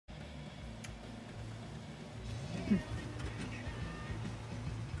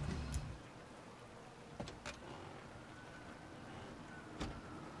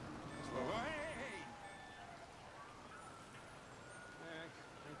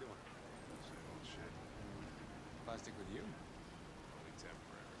plastic with you? Only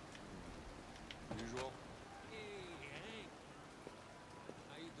temporary. Usual? Hey,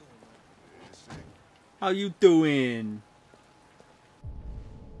 how you doing, man? This thing? How you doing?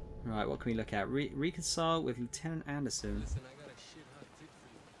 Right, what can we look at? Reconcile with Lieutenant Anderson. Listen, I got a shit hot tip for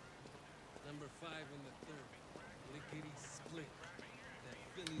you. Number 5 in the third. Lickety split.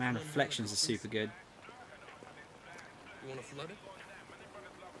 That Philly Man, run reflections are hard. super good. You wanna flood it?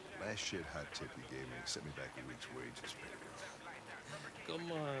 Last shit hot tip you gave me sent me back a week's wages, baby.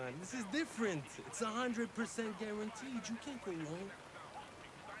 Come on, this is different. It's 100% guaranteed. You can't go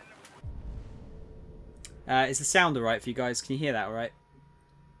wrong. Is the sound alright for you guys? Can you hear that alright?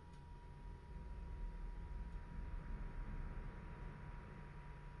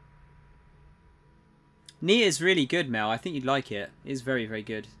 Nia's really good, Mel. I think you'd like it. It is very, very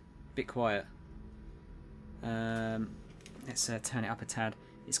good. Bit quiet. Let's turn it up a tad.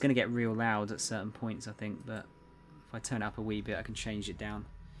 It's going to get real loud at certain points, I think, but if I turn it up a wee bit, I can change it down.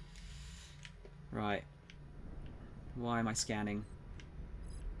 Right. Why am I scanning?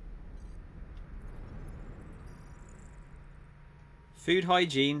 Food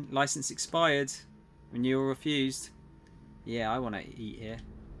hygiene. License expired. Renewal refused. Yeah, I want to eat here.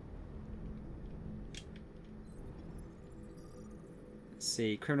 Let's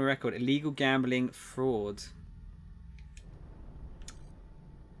see. Criminal record. Illegal gambling. Fraud.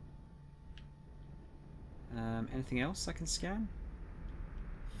 Anything else I can scan?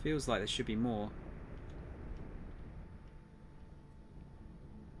 Feels like there should be more.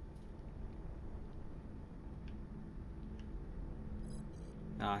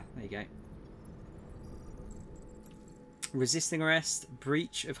 Ah, there you go. Resisting arrest,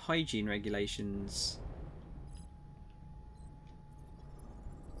 breach of hygiene regulations.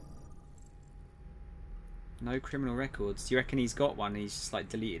 No criminal records. Do you reckon he's got one and he's just like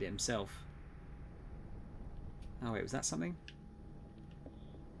deleted it himself? Oh wait, was that something?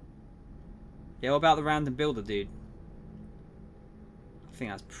 Yeah, what about the random builder dude? I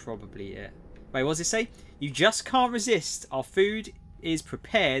think that's probably it. Wait, what does it say? You just can't resist. Our food is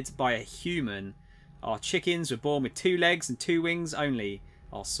prepared by a human. Our chickens were born with 2 legs and 2 wings only.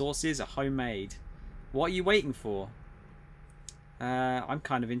 Our sauces are homemade. What are you waiting for? I'm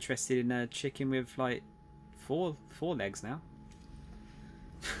kind of interested in a chicken with like four legs now.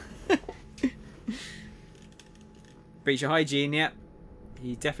 Breach of hygiene, yep.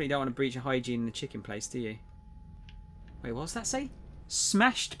 You definitely don't want to breach of hygiene in the chicken place, do you? Wait, what does that say?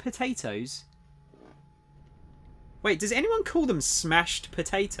 Smashed potatoes? Wait, does anyone call them smashed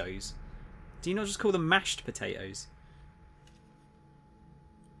potatoes? Do you not just call them mashed potatoes?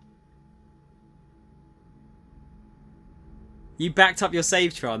 You backed up your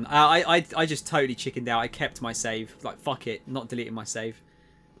save, Tron. I just totally chickened out. I kept my save. Like, fuck it. Not deleting my save.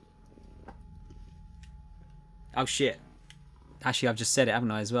 Oh, shit. Actually, I've just said it,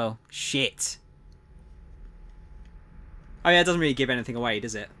 haven't I, as well? Shit. Oh, yeah, it doesn't really give anything away,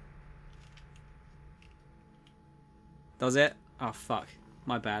 does it? Does it? Oh, fuck.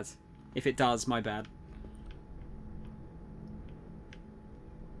 My bad. If it does, my bad.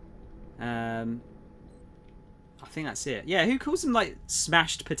 I think that's it. Yeah, who calls them, like,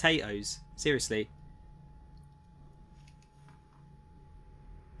 smashed potatoes? Seriously.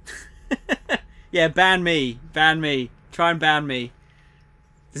 Yeah, ban me. Ban me. Try and ban me.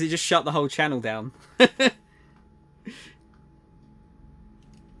 Does it just shut the whole channel down? I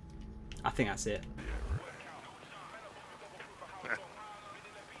think that's it.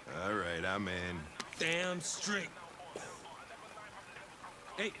 All right, I'm in. Damn straight.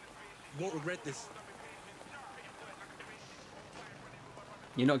 Hey, you won't regret this.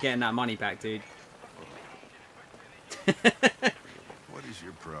 You're not getting that money back, dude. What is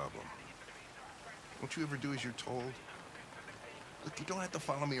your problem? Don't you ever do as you're told? Look, you don't have to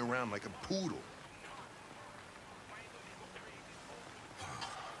follow me around like a poodle.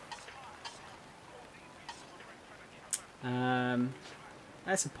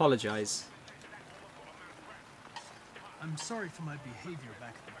 Let's apologise. I'm sorry for my behavior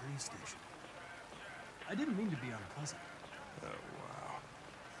back at the police station. I didn't mean to be unpleasant. Oh, wow.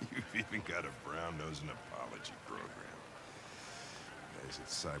 You've even got a brown-nosed apology program. Guys at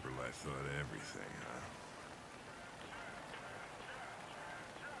CyberLife thought of everything, huh?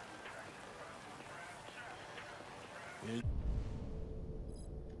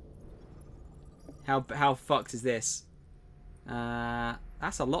 How fucked is this?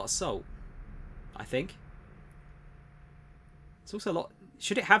 That's a lot of salt, I think. It's also a lot.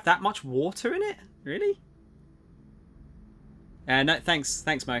 Should it have that much water in it? Really? No, thanks,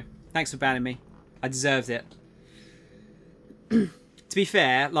 Mo. Thanks for banning me. I deserved it. To be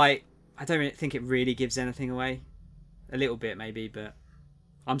fair, like, I don't really think it really gives anything away. A little bit, maybe, but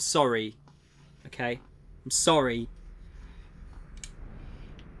I'm sorry. Okay? I'm sorry.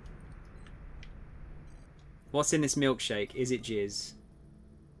 What's in this milkshake? Is it jizz?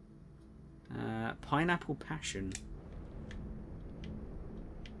 Pineapple passion.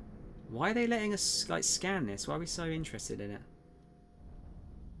 Why are they letting us like scan this? Why are we so interested in it?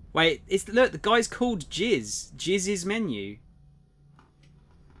 Wait, look, the guy's called Jizz. Jizz's menu.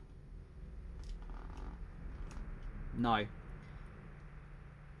 No.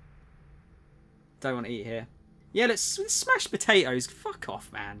 Don't want to eat here. Yeah, let's smash potatoes. Fuck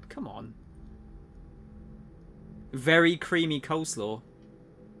off, man. Come on. Very creamy coleslaw.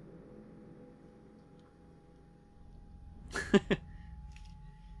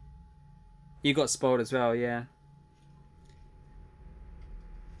 You got spoiled as well, yeah.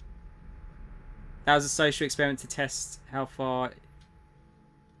 That was a social experiment to test how far...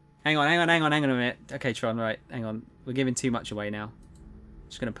 Hang on a minute. Okay, Tron, right. Hang on. We're giving too much away now.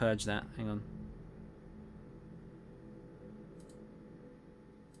 Just going to purge that. Hang on.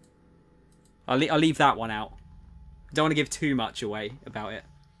 I'll leave that one out. Don't want to give too much away about it.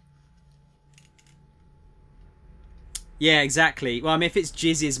 Yeah, exactly. Well, I mean, if it's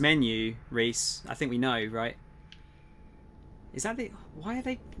Jizz's menu, Reese, I think we know, right? Is that the... Why are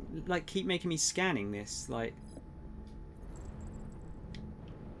they, like, keep making me scanning this? Like...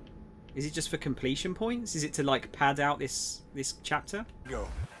 Is it just for completion points? Is it to, like, pad out this chapter? Go.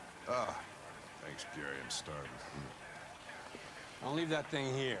 Ah, thanks, Gary. I'm starving. I'll leave that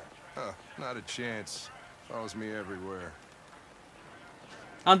thing here. Not a chance. Follows me everywhere.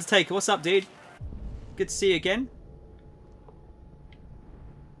 Undertaker, what's up, dude? Good to see you again.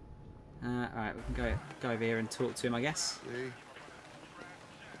 Alright, we can go over here and talk to him, I guess. See?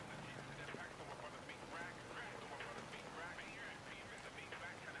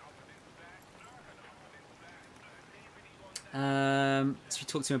 So we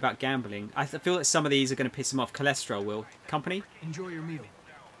talk to him about gambling. I feel that some of these are going to piss him off. Cholesterol, Will. Company? Enjoy your meal.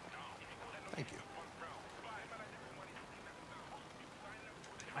 Thank you.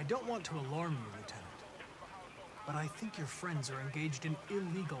 I don't want to alarm you, Lieutenant, but I think your friends are engaged in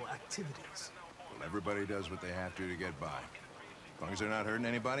illegal activities. Well, everybody does what they have to get by. As long as they're not hurting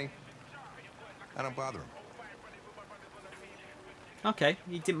anybody, I don't bother them. Okay,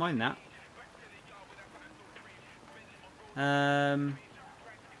 you didn't mind that.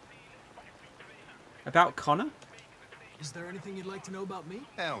 About Connor? Is there anything you'd like to know about me?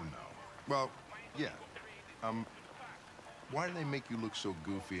 Hell no. Well, yeah. Why do they make you look so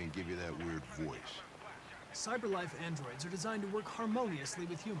goofy and give you that weird voice? CyberLife androids are designed to work harmoniously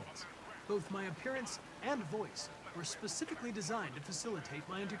with humans. Both my appearance and voice were specifically designed to facilitate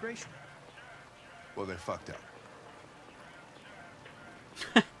my integration. Well, they're fucked up.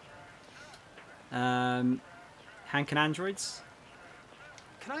 Hank and androids?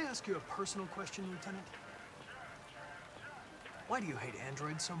 Can I ask you a personal question, Lieutenant? Why do you hate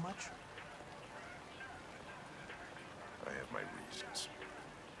androids so much? I have my reasons.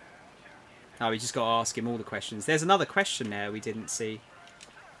 Oh, we just got to ask him all the questions. There's another question there we didn't see.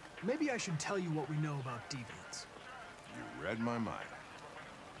 Maybe I should tell you what we know about deviants. You read my mind.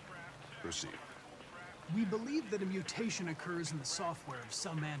 Proceed. We believe that a mutation occurs in the software of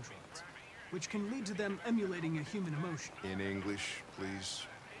some androids, which can lead to them emulating a human emotion. In English, please.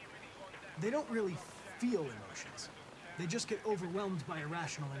 They don't really feel emotions. They just get overwhelmed by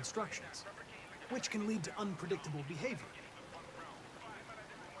irrational instructions, which can lead to unpredictable behavior.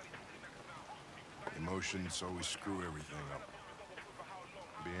 Emotions always screw everything up.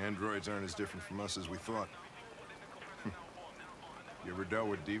 The androids aren't as different from us as we thought. You ever dealt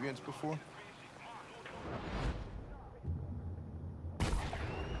with deviants before?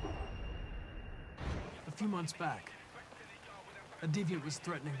 A few months back, a deviant was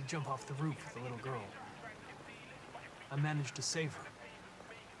threatening to jump off the roof with a little girl. I managed to save her.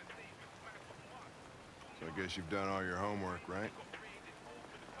 So I guess you've done all your homework, right?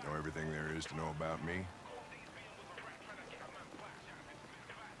 Know everything there is to know about me?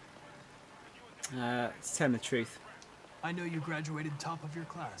 Let's tell him the truth. I know you graduated top of your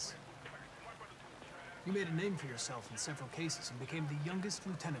class. You made a name for yourself in several cases and became the youngest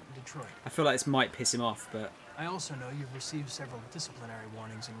lieutenant in Detroit. I feel like this might piss him off, but... I also know you've received several disciplinary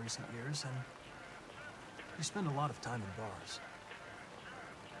warnings in recent years, and you spend a lot of time in bars.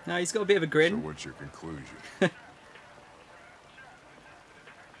 No, he's got a bit of a grin. So what's your conclusion?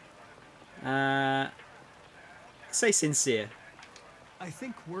 Say sincere. I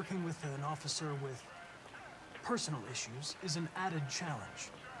think working with an officer with personal issues is an added challenge.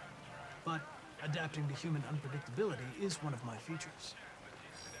 But adapting to human unpredictability is one of my features.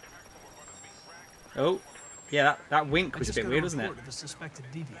 Oh, Yeah, that wink I was a just bit got weird, wasn't it? report of a suspected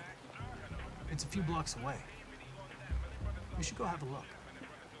deviant. It's a few blocks away. We should go have a look.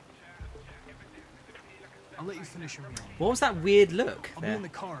 I'll let you finish your meal. What was that weird look I'll be there? in the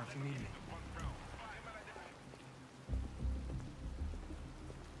car if you need me.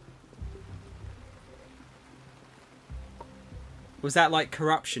 Was that like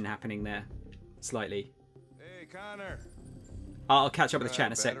corruption happening there? Slightly. Hey, Connor. I'll catch up with the chat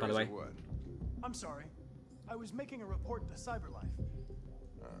in a sec, by the way. What? I'm sorry. I was making a report to CyberLife.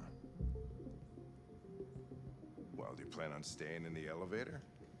 Well, do you plan on staying in the elevator?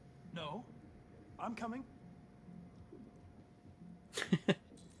 No. I'm coming.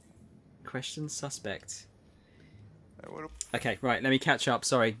 Question suspect. Hey, what Okay, right, let me catch up,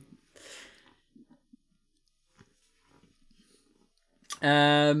 sorry.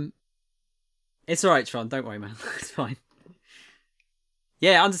 It's alright, Tron, don't worry, man. It's fine.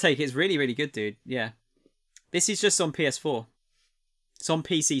 Yeah, Undertaker is really, really good, dude. Yeah. This is just on PS4. It's on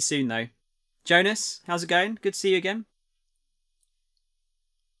PC soon, though. Jonas, how's it going? Good to see you again.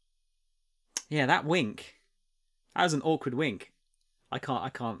 Yeah, that wink. That was an awkward wink. I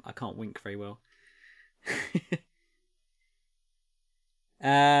can't wink very well.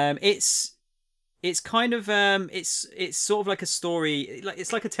 It's kind of it's sort of like a story.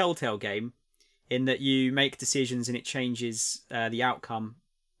 It's like a Telltale game, in that you make decisions and it changes the outcome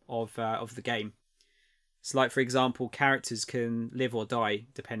of the game. So, like, for example, characters can live or die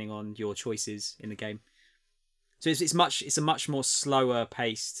depending on your choices in the game. So it's a much more slower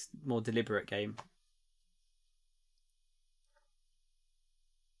paced, more deliberate game.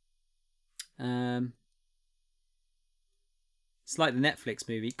 It's like the Netflix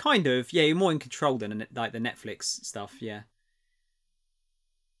movie, kind of. Yeah, you're more in control than like the Netflix stuff. Yeah.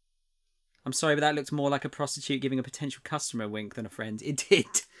 I'm sorry, but that looked more like a prostitute giving a potential customer a wink than a friend. It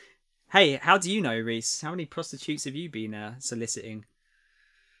did. Hey, how do you know, Reese? How many prostitutes have you been soliciting?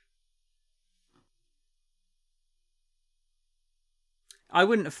 I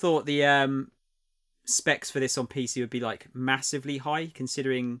wouldn't have thought the specs for this on PC would be like massively high,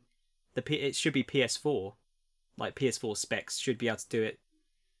 considering it should be PS4. Like, PS4 specs should be able to do it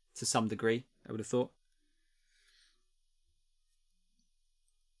to some degree, I would have thought.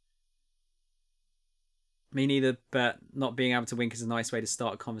 Me neither, but not being able to wink is a nice way to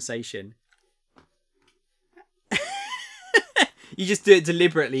start a conversation. You just do it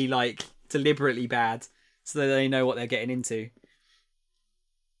deliberately, like, deliberately bad, so that they know what they're getting into.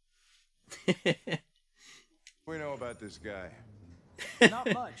 we know about this guy?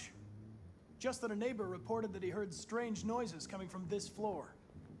 Not much. Just that a neighbor reported that he heard strange noises coming from this floor.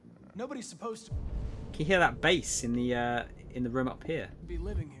 Nobody's supposed to Can you hear that bass in the room up here? be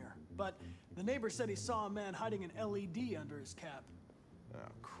living here, but the neighbor said he saw a man hiding an LED under his cap. Oh,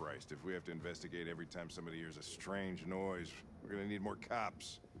 Christ, if we have to investigate every time somebody hears a strange noise, we're gonna need more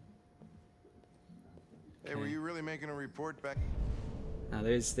cops. Hey, were you really making a report back?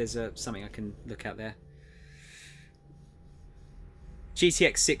 There's something I can look at there.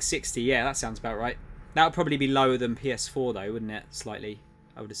 GTX 660, yeah, that sounds about right. That would probably be lower than PS4 though, wouldn't it? Slightly,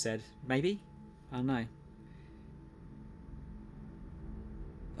 I would have said. Maybe? I don't know.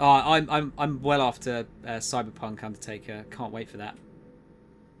 Oh, I'm well after Cyberpunk Undertaker. Can't wait for that.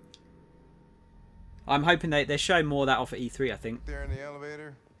 I'm hoping they're showing more of that off at E3, I think. There in the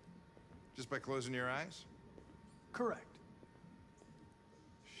elevator? Just by closing your eyes? Correct.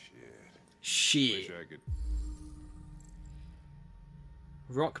 Shit. Wish Shit. I could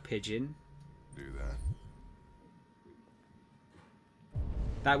Rock pigeon. do that.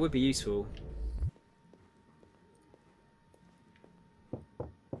 That would be useful.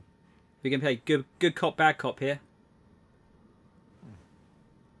 We can play good cop, bad cop here.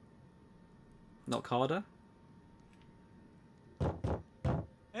 Not Carter.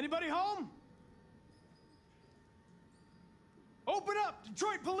 Anybody home? Open up,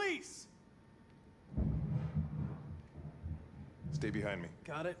 Detroit police! Stay behind me.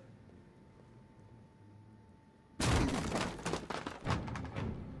 Got it.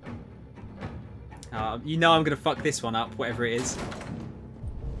 You know I'm gonna fuck this one up, whatever it is.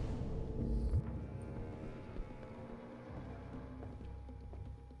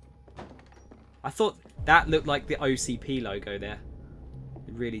 I thought that looked like the OCP logo there.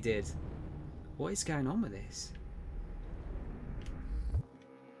 It really did. What is going on with this?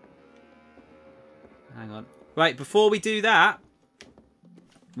 Hang on. Right, before we do that,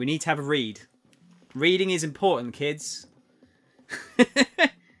 we need to have a read. Reading is important, kids.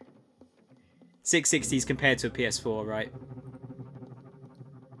 660s compared to a PS4, right?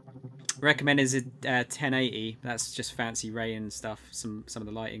 Recommend is a 1080. That's just fancy ray and stuff. Some of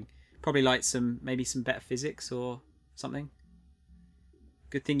the lighting. Probably like maybe some better physics or something.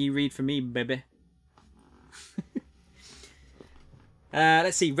 Good thing you read for me, baby.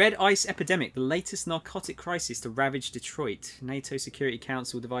 Let's see. Red ice epidemic, the latest narcotic crisis to ravage Detroit. NATO Security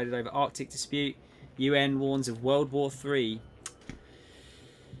Council divided over Arctic dispute. UN warns of World War III.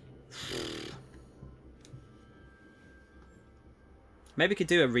 Maybe we could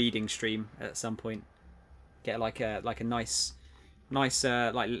do a reading stream at some point. Get like a nice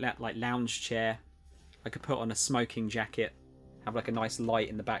like lounge chair. I could put on a smoking jacket, have like a nice light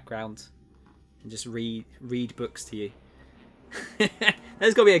in the background, and just read books to you.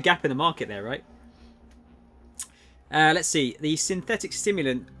 There's got to be a gap in the market there, right? Let's see. The synthetic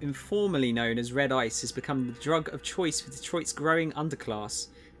stimulant, informally known as red ice, has become the drug of choice for Detroit's growing underclass.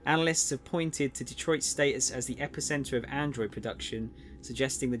 Analysts have pointed to Detroit's status as the epicenter of android production,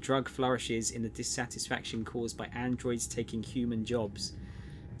 suggesting the drug flourishes in the dissatisfaction caused by androids taking human jobs.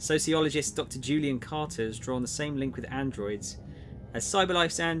 Sociologist Dr. Julian Carter has drawn the same link with androids. As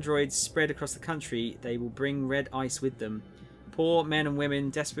CyberLife's androids spread across the country, they will bring red ice with them. Poor men and women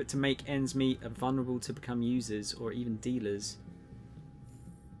desperate to make ends meet are vulnerable to become users or even dealers.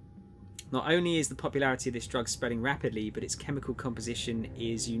 Not only is the popularity of this drug spreading rapidly, but its chemical composition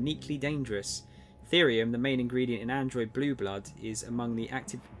is uniquely dangerous. Therium, the main ingredient in android blue blood, is among the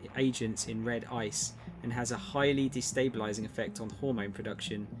active agents in red ice and has a highly destabilizing effect on hormone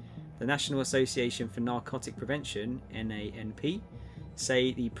production. The National Association for Narcotic Prevention, NANP,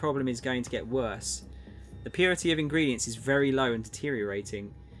 say the problem is going to get worse. The purity of ingredients is very low and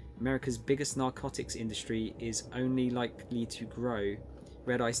deteriorating. America's biggest narcotics industry is only likely to grow.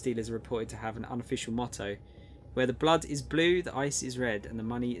 Red ice dealers are reported to have an unofficial motto: where the blood is blue, the ice is red, and the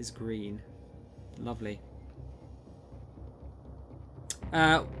money is green. Lovely.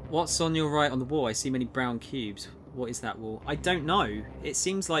 What's on your right on the wall? I see many brown cubes. What is that wall? I don't know. It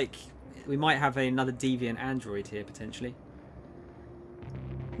seems like we might have another deviant android here potentially.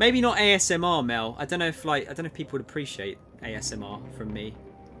 Maybe not ASMR, Mel. I don't know if people would appreciate ASMR from me.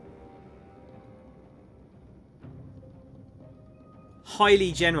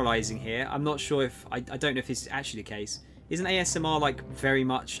 Highly generalizing here. I'm not sure if I don't know if this is actually the case. Isn't ASMR like very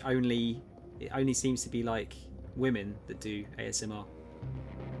much only? It only seems to be like women that do ASMR.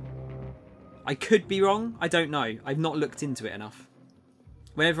 I could be wrong. I don't know. I've not looked into it enough.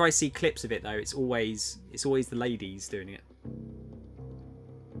 Whenever I see clips of it, though, it's always the ladies doing it.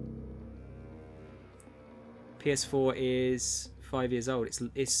 PS4 is 5 years old.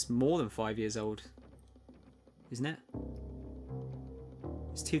 It's more than 5 years old, isn't it?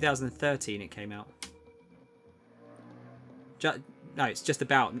 It's 2013 it came out. No, it's just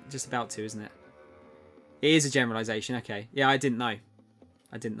about to, isn't it? It is a generalization. Okay, yeah, I didn't know.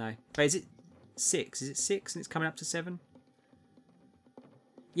 But is it 6? Is it 6 and it's coming up to 7?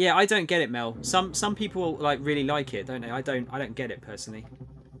 Yeah, I don't get it, Mel. Some people like really like it, don't they? I don't get it personally.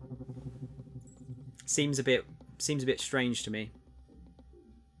 Seems a bit strange to me.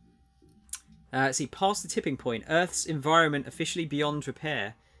 Let's see, past the tipping point. Earth's environment officially beyond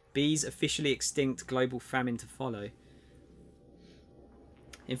repair. Bees officially extinct. Global famine to follow.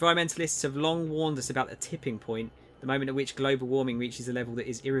 Environmentalists have long warned us about the tipping point, the moment at which global warming reaches a level that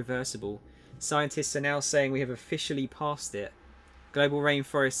is irreversible. Scientists are now saying we have officially passed it. Global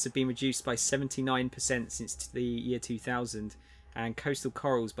rainforests have been reduced by 79% since the year 2000, and coastal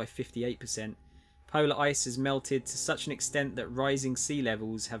corals by 58%. Polar ice has melted to such an extent that rising sea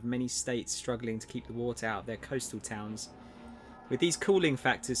levels have many states struggling to keep the water out of their coastal towns. With these cooling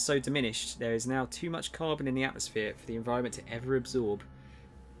factors so diminished, there is now too much carbon in the atmosphere for the environment to ever absorb.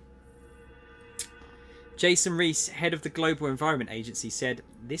 Jason Rees, head of the Global Environment Agency, said,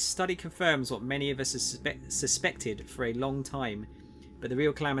 "This study confirms what many of us have suspected for a long time, but the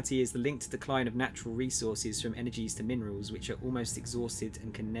real calamity is the linked decline of natural resources from energies to minerals, which are almost exhausted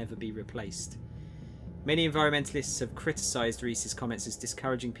and can never be replaced." Many environmentalists have criticised Rees's comments as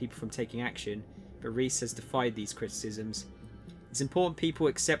discouraging people from taking action, but Rees has defied these criticisms. It's important people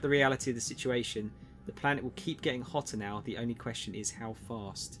accept the reality of the situation. The planet will keep getting hotter now. The only question is how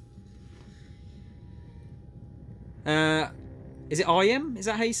fast. Is it IM? Is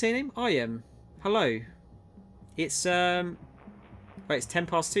that how you say your name? IM. Hello. It's wait, it's 10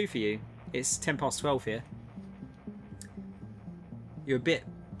 past 2 for you. It's 10 past 12 here. You're a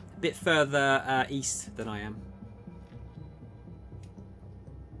bit further east than I am.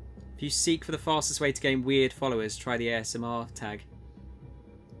 If you seek for the fastest way to gain weird followers, try the ASMR tag.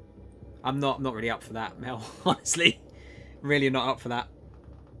 I'm not really up for that, Mel. Honestly, really not up for that.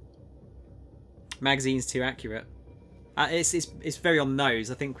 Magazine's too accurate. It's very on the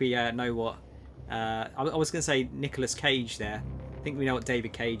nose. I think we know what. I was going to say Nicolas Cage there, I think we know what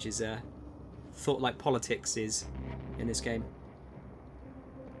David Cage's thought like politics is in this game.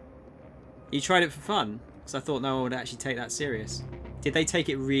 You tried it for fun? Because I thought no one would actually take that serious. Did they take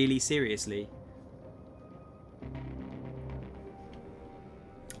it really seriously?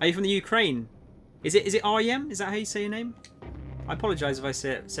 Are you from the Ukraine? Is it REM? Is that how you say your name? I apologise if I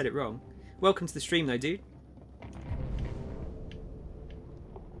said it wrong. Welcome to the stream though, dude.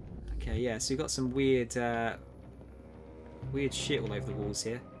 Okay, yeah, so we've got some weird weird shit all over the walls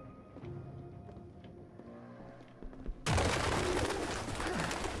here.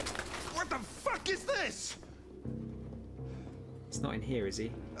 What the fuck is this? He's not in here, is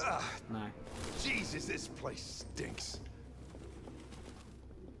he? No. Jesus, this place stinks.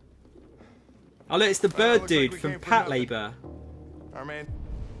 Oh look, it's the bird looks dude like we from came for Pat nothing. Labor. Our man,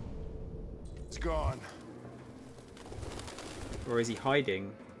 it's gone. Or is he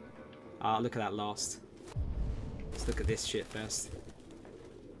hiding? Ah, look at that last. Let's look at this shit first.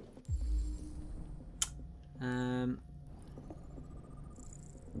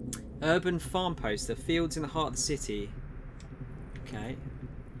 Urban farm poster. Fields in the heart of the city. Okay.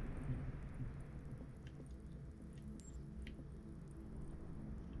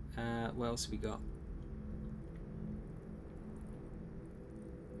 What else have we got?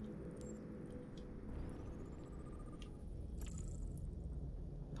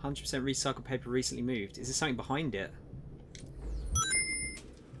 "100% recycled paper recently moved." Is there something behind it?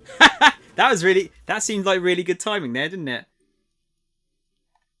 That seemed like really good timing there, didn't it?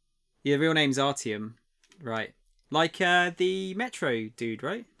 Yeah, the real name's Artyom. Right. Like the Metro dude,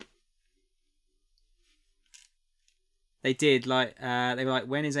 right? They did, like, they were like,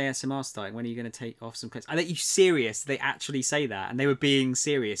 "When is ASMR starting? When are you going to take off some clips?" Are you serious? They actually say that, and they were being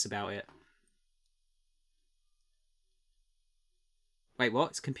serious about it. Wait,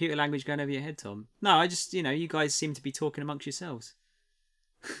 what? Is computer language going over your head, Tom? No, I just, you know, you guys seem to be talking amongst yourselves.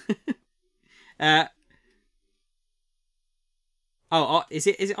 Is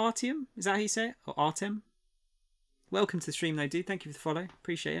it Artyom? Is that how you say it? Or Artem? Welcome to the stream, though, dude. Thank you for the follow.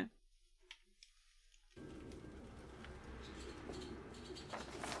 Appreciate it.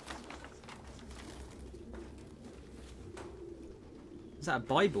 Is that a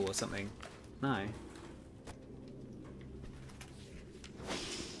Bible or something? No.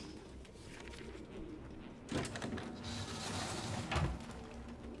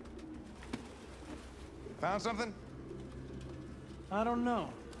 Found something? I don't know.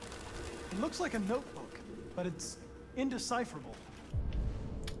 It looks like a notebook, but it's indecipherable.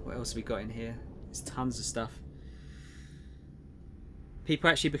 What else have we got in here? There's tons of stuff. People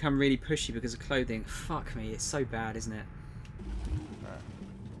actually become really pushy because of clothing. Fuck me, it's so bad, isn't it?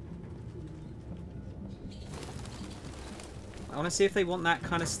 I want to see if they want that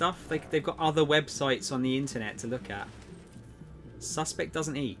kind of stuff. They've got other websites on the internet to look at. Suspect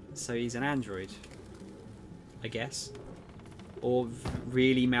doesn't eat, so he's an android, I guess. Or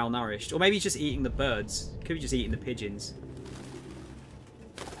really malnourished. Or maybe he's just eating the birds. Could be just eating the pigeons.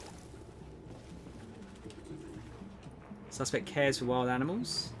 Suspect cares for wild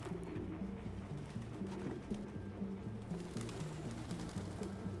animals.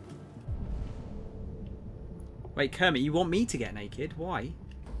 Wait, Kermit, you want me to get naked? Why?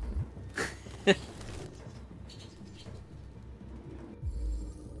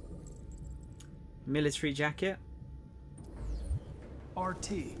 Military jacket.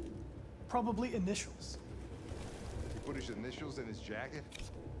 RT. Probably initials. He put his initials in his jacket?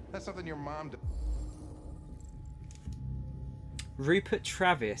 That's something your mom did. Rupert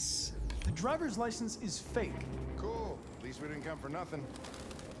Travis. The driver's license is fake. Cool. At least we didn't come for nothing.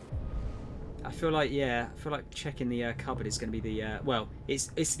 I feel like, yeah, I feel like checking the cupboard is going to be the, well, it's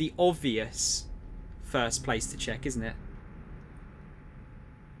the obvious first place to check, isn't it?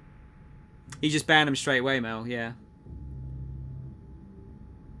 You just banned him straight away, Mel, yeah.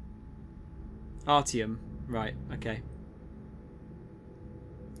 Artyom, right, okay.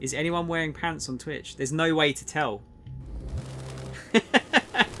 Is anyone wearing pants on Twitch? There's no way to tell.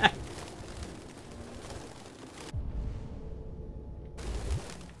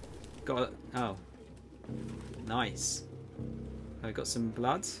 Got it. Oh. Nice. I got some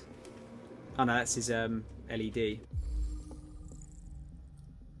blood. Oh no, that's his LED.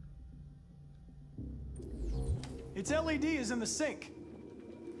 Its LED is in the sink.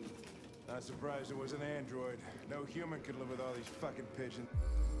 Not surprised it was an android. No human could live with all these fucking pigeons.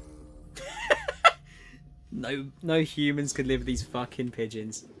 No humans could live with these fucking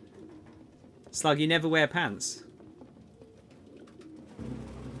pigeons. Slug, you never wear pants.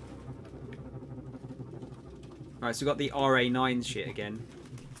 Right, so we've got the RA9 shit again.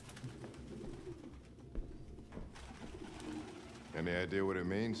 Yeah, Any idea what it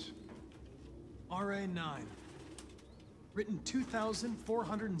means? RA9. Written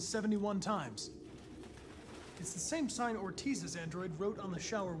 2,471 times. It's the same sign Ortiz's android wrote on the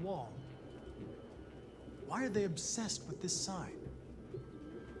shower wall. Why are they obsessed with this sign?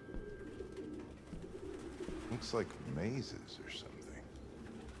 Looks like mazes or something.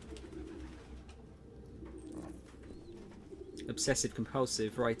 Obsessive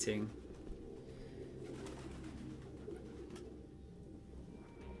compulsive writing.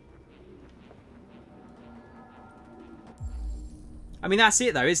 I mean, that's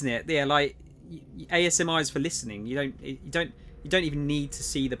it though, isn't it? Yeah, like ASMR is for listening. You don't even need to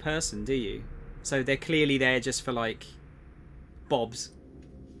see the person, do you? So they're clearly there just for like bobs.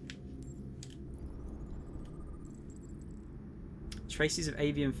 Traces of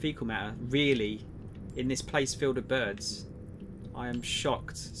avian fecal matter, really, in this place filled with birds. I am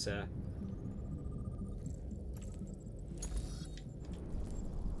shocked, sir.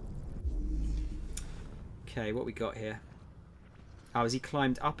 Okay, what we got here? Oh, has he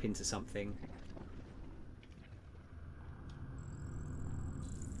climbed up into something?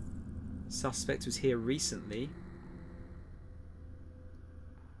 Suspect was here recently.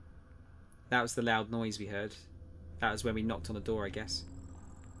 That was the loud noise we heard. That was when we knocked on the door, I guess.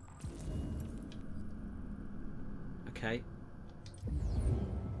 Okay.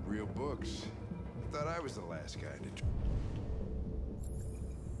 Real books. Thought I was the last guy to...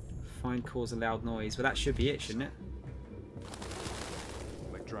 Find cause of loud noise. Well, that should be it, shouldn't it?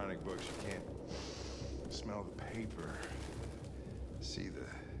 Electronic books, you can't smell the paper. See the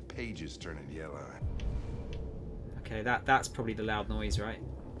pages turning yellow. Okay, that's probably the loud noise, right?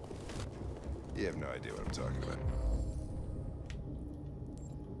 You have no idea what I'm talking about.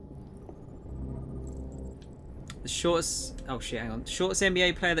 The shortest... Oh shit, hang on. The shortest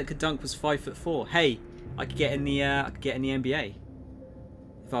NBA player that could dunk was 5'4". Hey, I could get in the NBA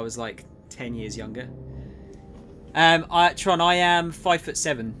if I was like 10 years younger. Tron, I am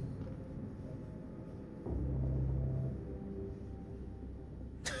 5'7".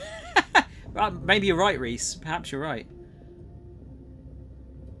 Maybe you're right, Reese. Perhaps you're right.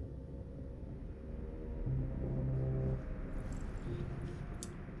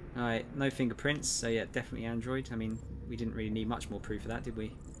 Alright, no fingerprints, so yeah, definitely Android. I mean, we didn't really need much more proof of that, did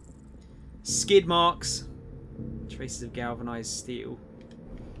we? Skid marks. Traces of galvanized steel.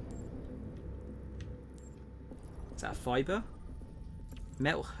 Is that a fiber?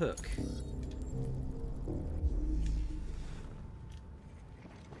 Metal hook.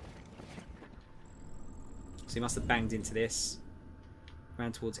 So he must have banged into this.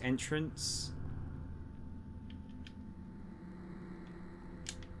 Ran towards entrance.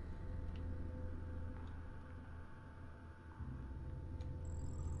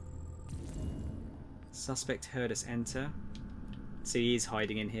 Suspect heard us enter. So he is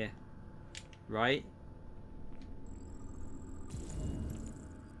hiding in here. Right?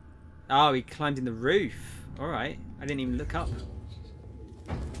 Oh, he climbed in the roof. Alright. I didn't even look up.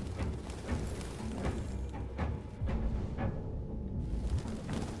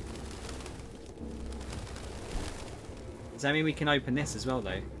 Does that mean we can open this as well,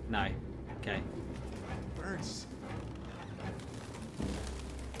 though? No. Okay. Birds.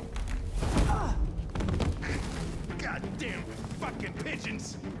 Goddamn fucking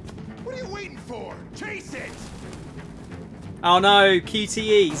pigeons! What are you waiting for? Chase it! Oh no,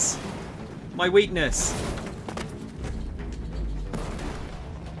 QTEs. My weakness.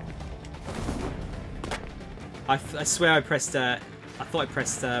 I swear I pressed, I thought I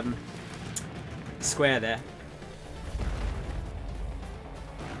pressed square there.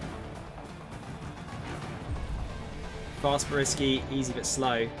 Fast but risky, easy but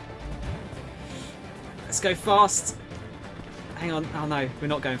slow. Let's go fast. Hang on. Oh no, we're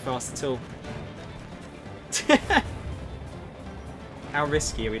not going fast at all. How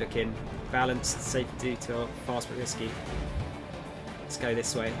risky are we looking? Balanced, safe to do to fast but risky. Let's go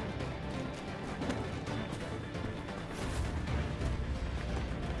this way.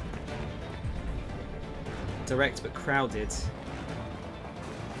 Direct but crowded.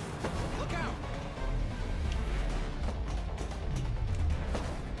 Look out!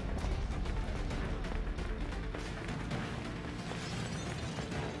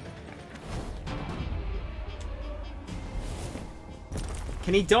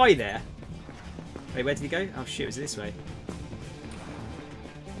 Can he die there? Wait, where did he go? Oh shit, it was this way.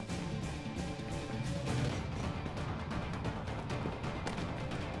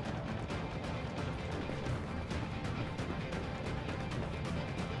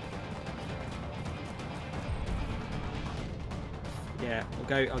 Yeah, I'm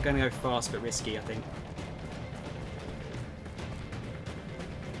going to go fast but risky, I think.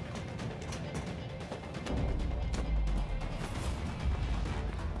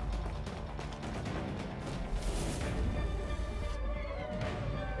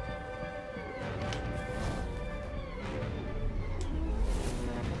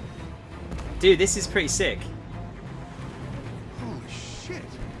 Dude, this is pretty sick. Holy shit!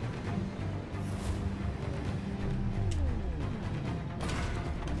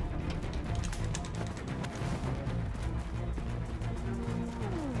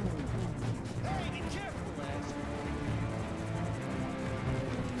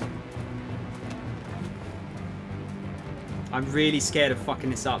 I'm really scared of fucking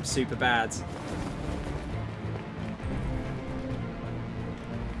this up super bad.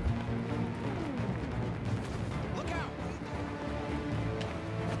 Look out!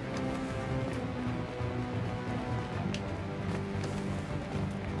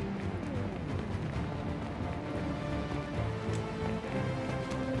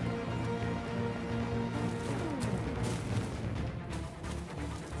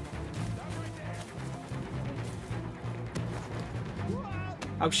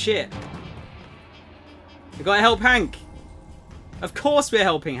 Oh shit. We gotta help Hank. Of course we're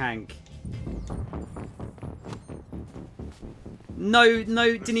helping Hank. No,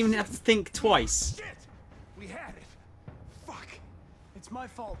 didn't even have to think twice. Shit! We had it! Fuck! It's my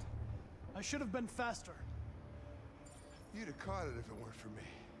fault. I should have been faster. You'd have caught it if it weren't for me.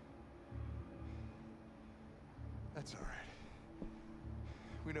 That's alright.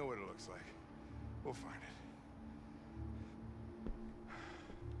 We know what it looks like. We'll find it.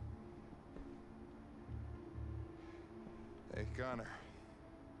 Hey, Connor.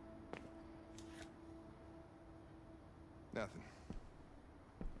 Nothing.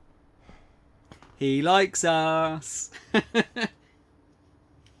 He likes us.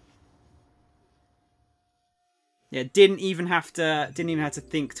 Yeah, didn't even have to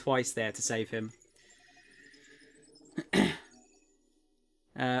think twice there to save him.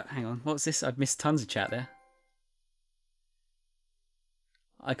 Hang on, what's this? I've missed tons of chat there.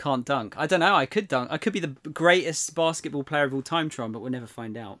 I can't dunk. I don't know, I could dunk. I could be the greatest basketball player of all time, Tron, but we'll never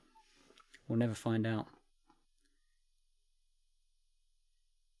find out. We'll never find out.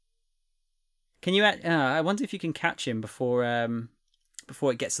 Can you? I wonder if you can catch him before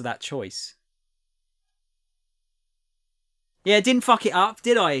it gets to that choice. Yeah, didn't fuck it up,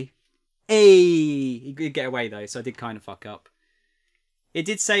 did I? Hey, he did get away though, so I did kind of fuck up. It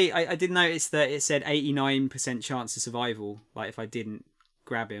did say I did notice that it said 89% chance of survival, like if I didn't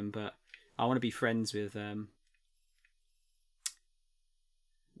grab him, but I want to be friends with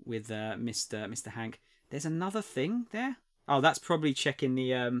Mr. Hank. There's another thing there. Oh, that's probably checking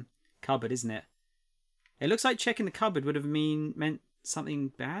the cupboard, isn't it? It looks like checking the cupboard would have meant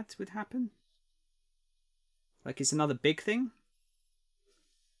something bad would happen. Like it's another big thing.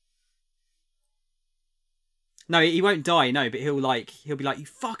 No, he won't die. No, but he'll be like, you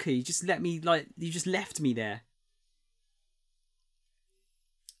fucker, you just left me there.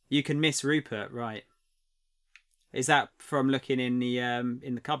 You can miss Rupert, right? Is that from looking in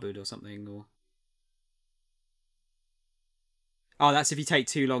the cupboard or something, or? Oh, that's if you take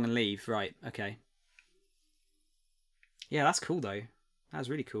too long and leave, right? Okay. Yeah, that's cool though. That's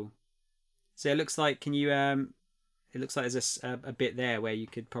really cool. So it looks like it looks like there's a bit there where you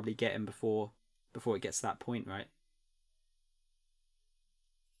could probably get him before it gets to that point, right?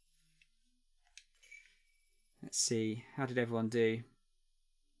 Let's see. How did everyone do?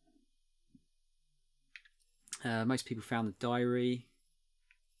 Most people found the diary.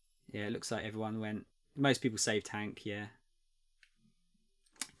 Yeah, it looks like everyone went. Most people saved Hank, yeah.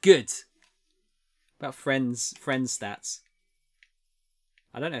 Good. About friends stats.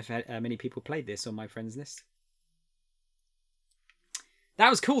 I don't know if many people played this on my friends list. That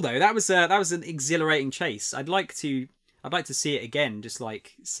was cool though. That was an exhilarating chase. I'd like to see it again. Just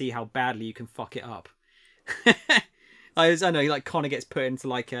like see how badly you can fuck it up. I know like Connor gets put into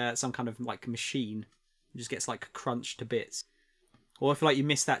like some kind of like machine. He just gets like crunched to bits. Or if like you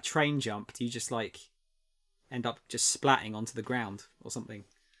miss that train jump, do you just like end up just splatting onto the ground or something?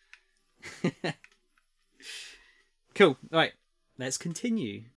 Cool. All right, let's continue.